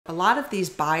A lot of these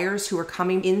buyers who are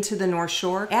coming into the North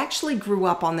Shore actually grew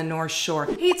up on the North Shore.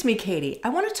 Hey, it's me, Kati. I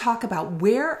want to talk about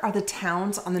where are the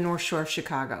towns on the North Shore of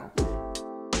Chicago.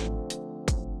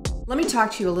 Let me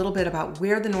talk to you a little bit about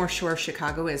where the North Shore of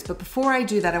Chicago is. But before I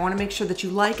do that, I want to make sure that you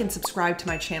like and subscribe to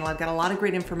my channel. I've got a lot of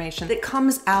great information that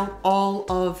comes out all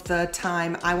of the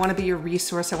time. I want to be your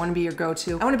resource. I want to be your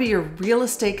go-to. I want to be your real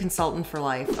estate consultant for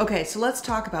life. Okay, so let's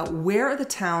talk about where are the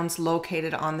towns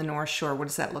located on the North Shore. What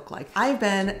does that look like? I've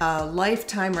been a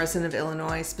lifetime resident of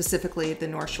Illinois, specifically the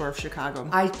North Shore of Chicago.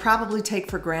 I probably take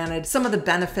for granted some of the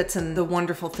benefits and the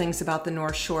wonderful things about the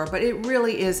North Shore, but it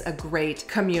really is a great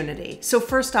community. So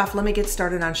first off, let me get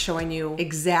started on showing you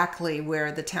exactly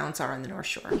where the towns are on the North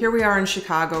Shore. Here we are in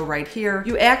Chicago right here.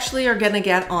 You actually are gonna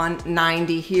get on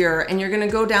 90 here and you're gonna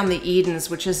go down the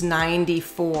Edens, which is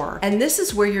 94. And this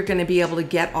is where you're gonna be able to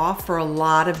get off for a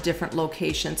lot of different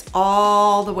locations,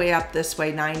 all the way up this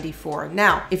way, 94.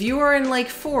 Now, if you are in Lake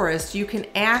Forest, you can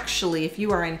actually, if you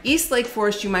are in East Lake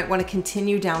Forest, you might wanna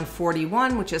continue down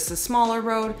 41, which is the smaller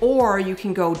road, or you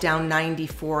can go down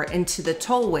 94 into the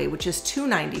tollway, which is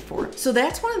 294. So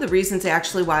that's one of the reasons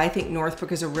actually why I think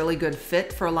Northbrook is a really good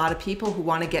fit for a lot of people who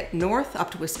want to get north up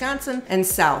to Wisconsin and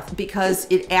south, because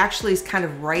it actually is kind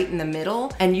of right in the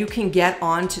middle and you can get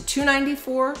onto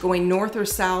 294 going north or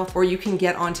south, or you can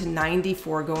get onto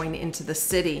 94 going into the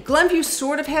city. Glenview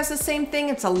sort of has the same thing.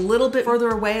 It's a little bit further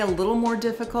away, a little more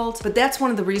difficult, but that's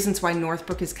one of the reasons why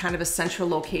Northbrook is kind of a central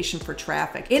location for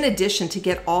traffic. In addition, to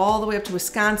get all the way up to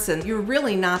Wisconsin, you're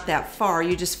really not that far.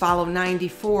 You just follow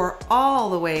 94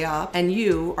 all the way up and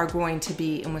you are going to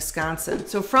be in Wisconsin.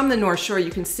 So from the North Shore,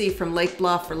 you can see from Lake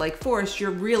Bluff or Lake Forest,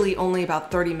 you're really only about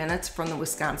 30 minutes from the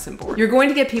Wisconsin border. You're going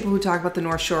to get people who talk about the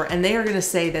North Shore and they are going to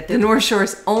say that the North Shore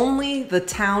is only the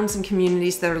towns and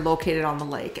communities that are located on the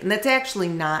lake. And that's actually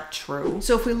not true.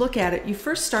 So if we look at it, you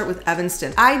first start with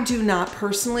Evanston. I do not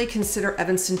personally consider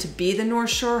Evanston to be the North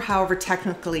Shore, however,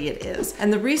 technically it is.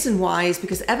 And the reason why is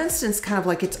because Evanston's kind of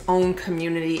like its own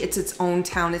community. It's its own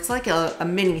town. It's like a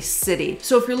mini city.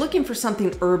 So if you're looking for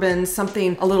something urban,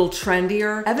 something a little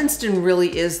trendier, Evanston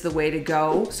really is the way to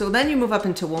go. So then you move up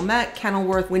into Wilmette,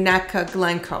 Kenilworth, Winnetka,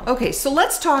 Glencoe. Okay, so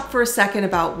let's talk for a second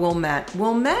about Wilmette.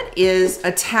 Wilmette is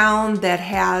a town that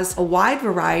has a wide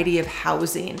variety of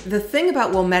housing. The thing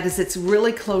about Wilmette is it's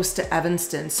really close to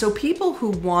Evanston. So people who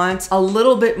want a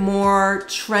little bit more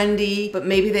trendy, but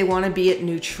maybe they want to be at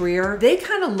New Trier, they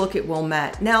kind of look at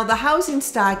Wilmette. Now the housing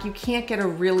stock, you can't get a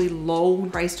really low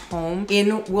priced home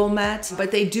in Wilmette,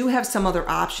 but they do have some other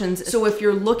options. So if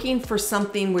you're looking for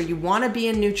something where you want to be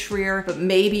in New Trier, but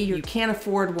maybe you can't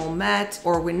afford Wilmette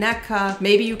or Winnetka,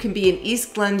 maybe you can be in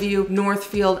East Glenview,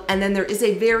 Northfield, and then there is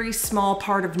a very small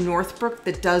part of Northbrook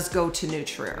that does go to New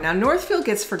Trier. Now Northfield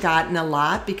gets forgotten a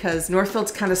lot because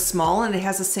Northfield's kind of small and it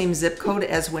has the same zip code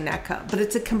as Winnetka, but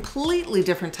it's a completely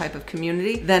different type of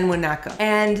community than Winnetka.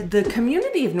 And the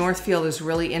community of Northfield is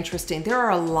really interesting. There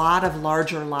are a lot of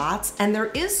larger lots and there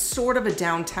is sort of a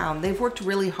downtown. They've worked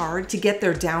really hard to get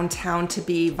their downtown to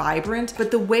be vibrant,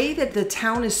 but the way that the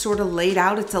town is sort of laid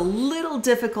out, it's a little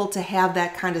difficult to have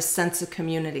that kind of sense of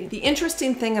community. The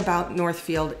interesting thing about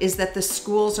Northfield is that the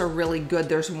schools are really good.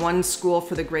 There's one school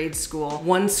for the grade school,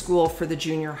 one school for the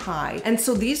junior high. And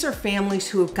so these are families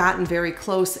who have gotten very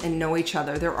close and know each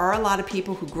other. There are a lot of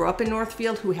people who grew up in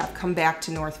Northfield who have come back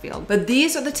to Northfield. But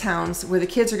these are the towns where the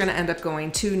kids are going to end up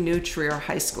going to New Trier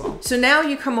High School. So now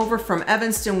you come over from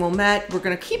Evanston, Wilmette. We're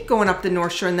going to keep going up the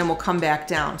North Shore and then we'll come back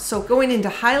down. So going into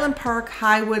Highland Park,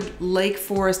 Highwood, Lake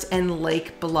Forest, and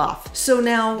Lake Bluff. So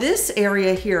now this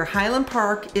area here, Highland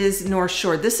Park is North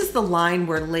Shore. This is the line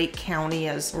where Lake County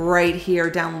is, right here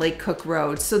down Lake Cook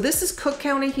Road. So this is Cook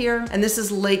County here, and this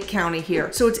is Lake County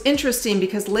here. So it's interesting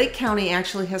because Lake County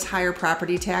actually has higher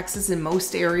property taxes in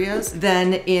most areas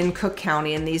than in Cook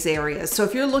County in these areas. So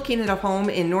if you're looking at a home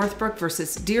in Northbrook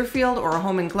versus Deerfield, or a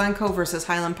home in Glencoe versus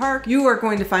Highland Park, you are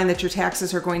going to find that your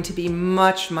taxes are going to be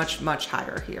much, much, much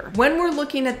higher here. When we're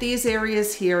looking at these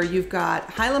areas here, you've got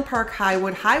Highland Park,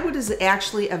 Highwood. Highwood is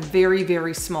actually a very,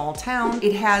 very small town.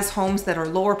 It has homes that are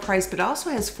lower priced, but also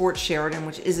has Fort Sheridan,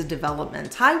 which is a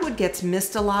development. Highwood gets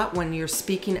missed a lot when you're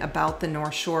speaking about the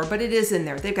North Shore, but it is in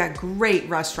there. They've got great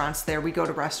restaurants there. We go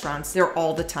to restaurants there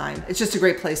all the time. It's just a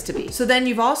great place to be. So then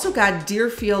you've also got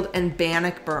Deerfield and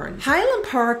Bannockburn. Highland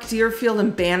Park, Deerfield,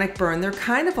 and Bannockburn, they're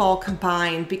kind of all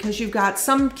combined because you've got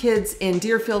some kids in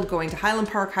Deerfield going to Highland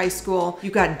Park High School School.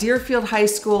 You've got Deerfield High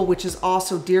School, which is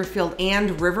also Deerfield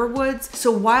and Riverwoods.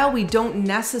 So while we don't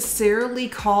necessarily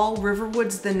call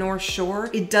Riverwoods the North Shore,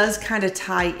 it does kind of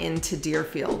tie into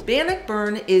Deerfield.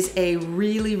 Bannockburn is a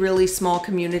really, really small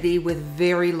community with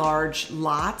very large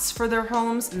lots for their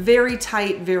homes. Very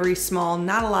tight, very small.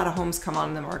 Not a lot of homes come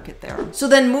on the market there. So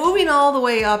then moving all the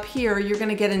way up here, you're going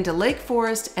to get into Lake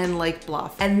Forest and Lake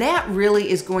Bluff. And that really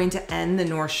is going to end the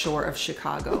North Shore of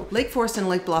Chicago. Lake Forest and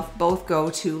Lake Bluff both go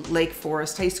to Lake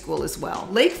Forest High School as well.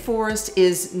 Lake Forest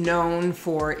is known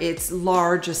for its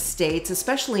large estates,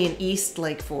 especially in East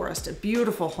Lake Forest.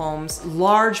 Beautiful homes,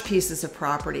 large pieces of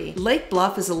property. Lake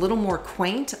Bluff is a little more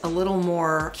quaint, a little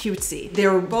more cutesy.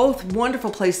 They're both wonderful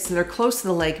places that are close to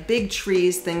the lake, big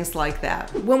trees, things like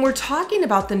that. When we're talking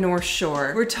about the North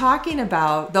Shore, we're talking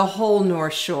about the whole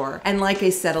North Shore. And like I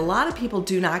said, a lot of people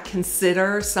do not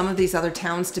consider some of these other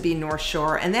towns to be North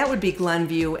Shore, and that would be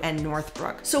Glenview and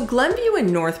Northbrook. So Glenview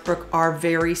and Northbrook are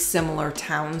very similar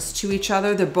towns to each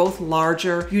other. They're both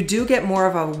larger. You do get more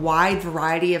of a wide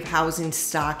variety of housing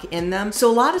stock in them. So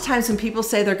a lot of times when people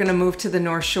say they're going to move to the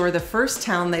North Shore, the first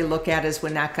town they look at is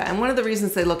Winnetka. And one of the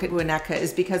reasons they look at Winnetka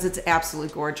is because it's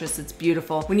absolutely gorgeous. It's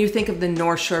beautiful. When you think of the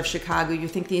North Shore of Chicago, you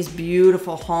think these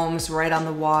beautiful homes right on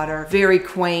the water, very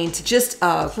quaint, just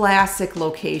a classic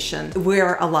location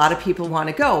where a lot of people want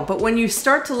to go. But when you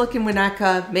start to look in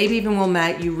Winnetka, maybe even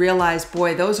Wilmette, you realize,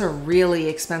 boy, those are really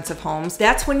expensive homes.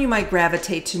 That's when you might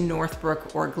gravitate to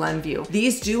Northbrook or Glenview.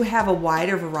 These do have a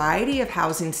wider variety of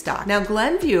housing stock. Now,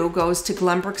 Glenview goes to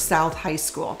Glenbrook South High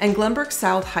School, and Glenbrook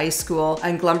South High School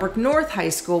and Glenbrook North High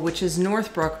School, which is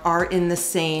Northbrook, are in the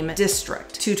same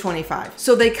district, 225.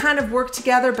 So they kind of work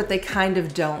together, but they kind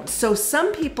of don't. So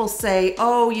some people say,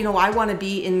 oh, you know, I want to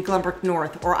be in Glenbrook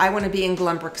North, or I want to be in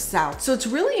Glenbrook South. So it's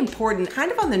really important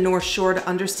kind of on the North Shore to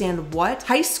understand what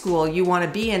high school you want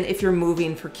to be in if you're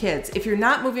moving for kids. If you're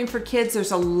not moving for kids,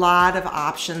 there's a lot of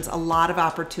options, a lot of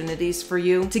opportunities for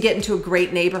you to get into a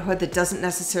great neighborhood that doesn't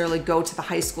necessarily go to the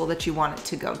high school that you want it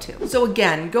to go to. So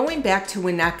again, going back to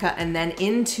Winnetka and then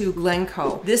into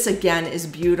Glencoe, this again is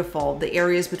beautiful. The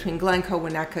areas between Glencoe,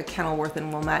 Winnetka, Kenilworth,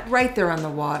 and Wilmette, right there on the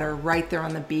water, right there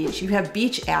on the beach. You have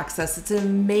beach access. It's an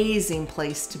amazing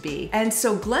place to be. And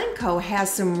so Glencoe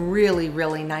has some really,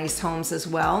 really nice homes as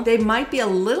well. They might be a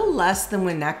little less than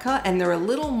Winnetka, and they're a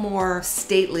little more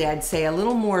stately, I'd say, a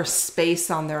little more space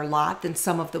on their lot than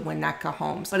some of the Winnetka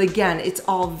homes. But again, it's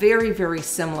all very, very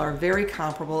similar, very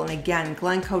comparable. And again,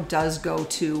 Glencoe does go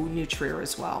to New Trier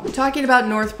as well. Talking about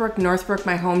Northbrook, Northbrook,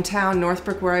 my hometown,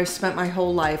 Northbrook, where I've spent my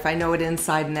whole life. I know it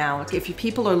inside and out. If you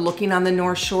people are looking on the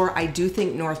North Shore, I do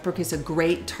think Northbrook is a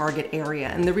great target area.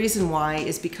 And the reason why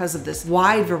is because of this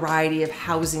wide variety of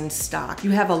housing stock.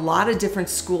 You have a lot of different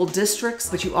school districts,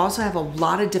 but you also have a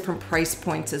lot of different price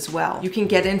points as well. You can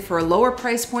get in for a lower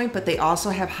price point, but they also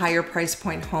have higher price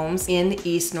point homes in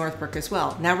East Northbrook as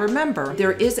well. Now remember,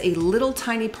 there is a little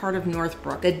tiny part of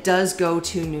Northbrook that does go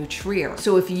to New Trier.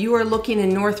 So if you are looking in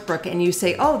Northbrook and you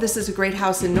say, oh, this is a great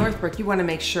house in Northbrook, you want to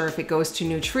make sure if it goes to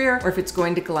New Trier or if it's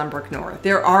going to Glenbrook North.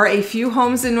 There are a few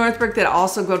homes in Northbrook that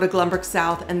also go to Glenbrook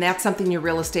South, and that's something your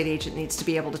real estate agent needs to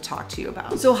be able to talk to you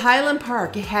about. So Highland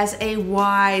Park has a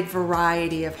wide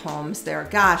variety of homes there.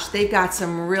 Gosh, they've got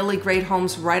some really great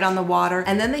homes right on the water,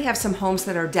 and then they have some homes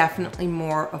that are definitely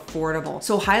more affordable.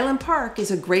 So Highland Park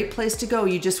is a great place to go.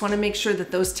 You just want to make sure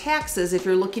that those taxes, if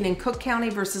you're looking in Cook County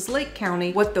versus Lake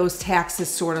County, what those taxes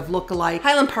sort of look like.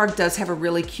 Highland Park does have a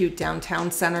really cute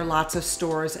downtown center, lots of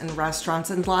stores and restaurants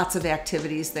and lots of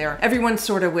activities there. Everyone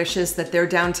sort of wishes that their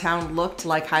downtown looked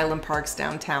like Highland Park's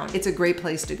downtown. It's a great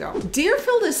place to go.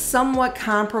 Deerfield is somewhat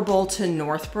comparable to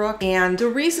Northbrook, and the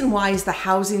reason why is the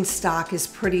housing stock is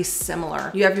pretty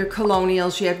similar. You have your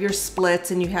colonials, you have your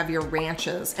splits, and you have your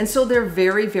ranches. And so they're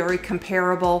very, very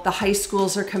comparable. The high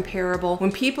schools are comparable.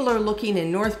 When people are looking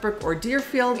in Northbrook or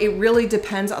Deerfield, it really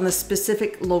depends on the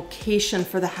specific location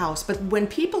for the house. But when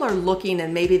people are looking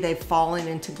and maybe they've fallen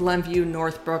into Glenview,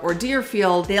 Northbrook, or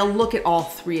Deerfield, they'll look at all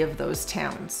three of those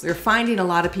towns. We're finding a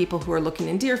lot of people who are looking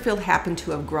in Deerfield happen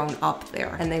to have grown up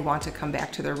there and they want to come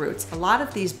back to their roots. A lot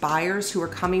of these buyers who are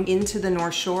coming into the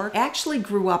North Shore actually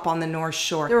grew up on the North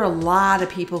Shore. There are a lot of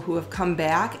people who have come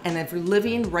back and are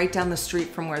living right down the street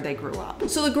from where they grew up.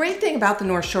 So the great thing about the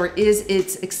North Shore is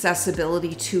its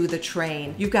accessibility to the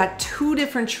train. You've got two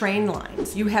different train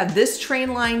lines. You have this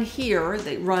train line here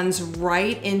that runs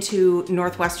right into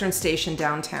Northwestern Station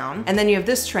downtown, and then you have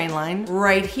this train line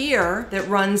right here that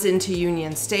runs into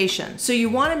Union Station. So you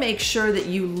want to make sure that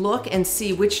you look and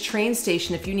see which train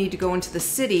station, if you need to go into the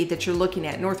city, that you're looking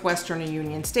at, Northwestern or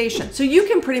Union Station. So you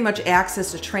can pretty much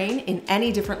access a train in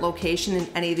any different location in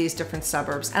any of these different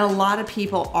suburbs. And a lot of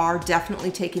people are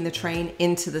definitely taking the train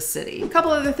into the city. A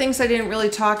couple other things I didn't really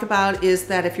talk about is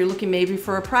that if you're looking maybe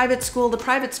for a private school, the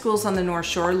private schools on the North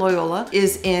Shore, Loyola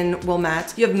is in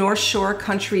Wilmette. You have North Shore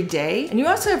Country Day, and you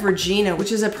also have Regina,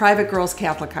 which is a private girls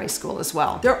Catholic high school as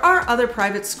well. There are other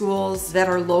private schools that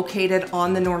are located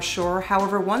on the North Shore.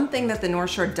 However, one thing that the North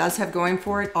Shore does have going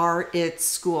for it are its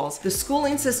schools. The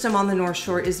schooling system on the North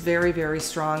Shore is very, very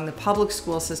strong. The public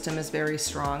school system is very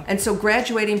strong. And so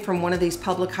graduating from one of these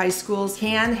public high schools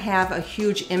can have a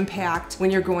huge impact when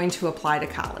you're going to apply to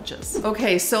colleges.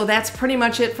 Okay, so that's pretty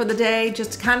much it for the day.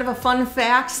 Just kind of a fun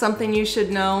fact, something you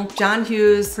should know. John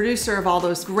Hughes, producer of all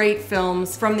those great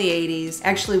films from the 80s,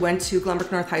 actually went to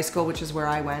Glenbrook North High School, which is where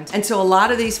I went. And so a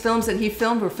lot of these films that he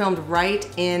filmed were filmed right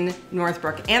in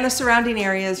Northbrook and the surrounding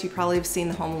areas. You probably have seen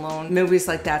the Home Alone, movies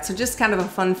like that. So just kind of a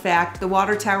fun fact, the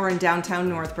water tower in downtown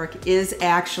Northbrook is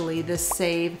actually the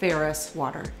Save Ferris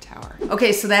water tower.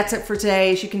 Okay, so that's it for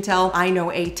today. As you can tell, I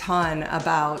know a ton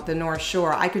about the North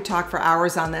Shore. I could talk for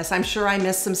hours on this. I'm sure I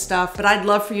missed some stuff, but I'd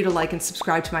love for you to like and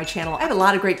subscribe to my channel. I have a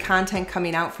lot of great content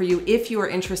coming out for you if you are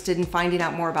interested in finding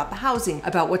out more about the housing,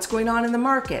 about what's going on in the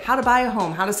market, how to buy a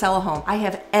home, how to sell a home. I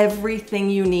have everything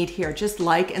you need here. Just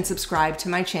like and subscribe to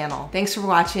my channel. Thanks for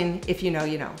watching. If you know,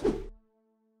 you know.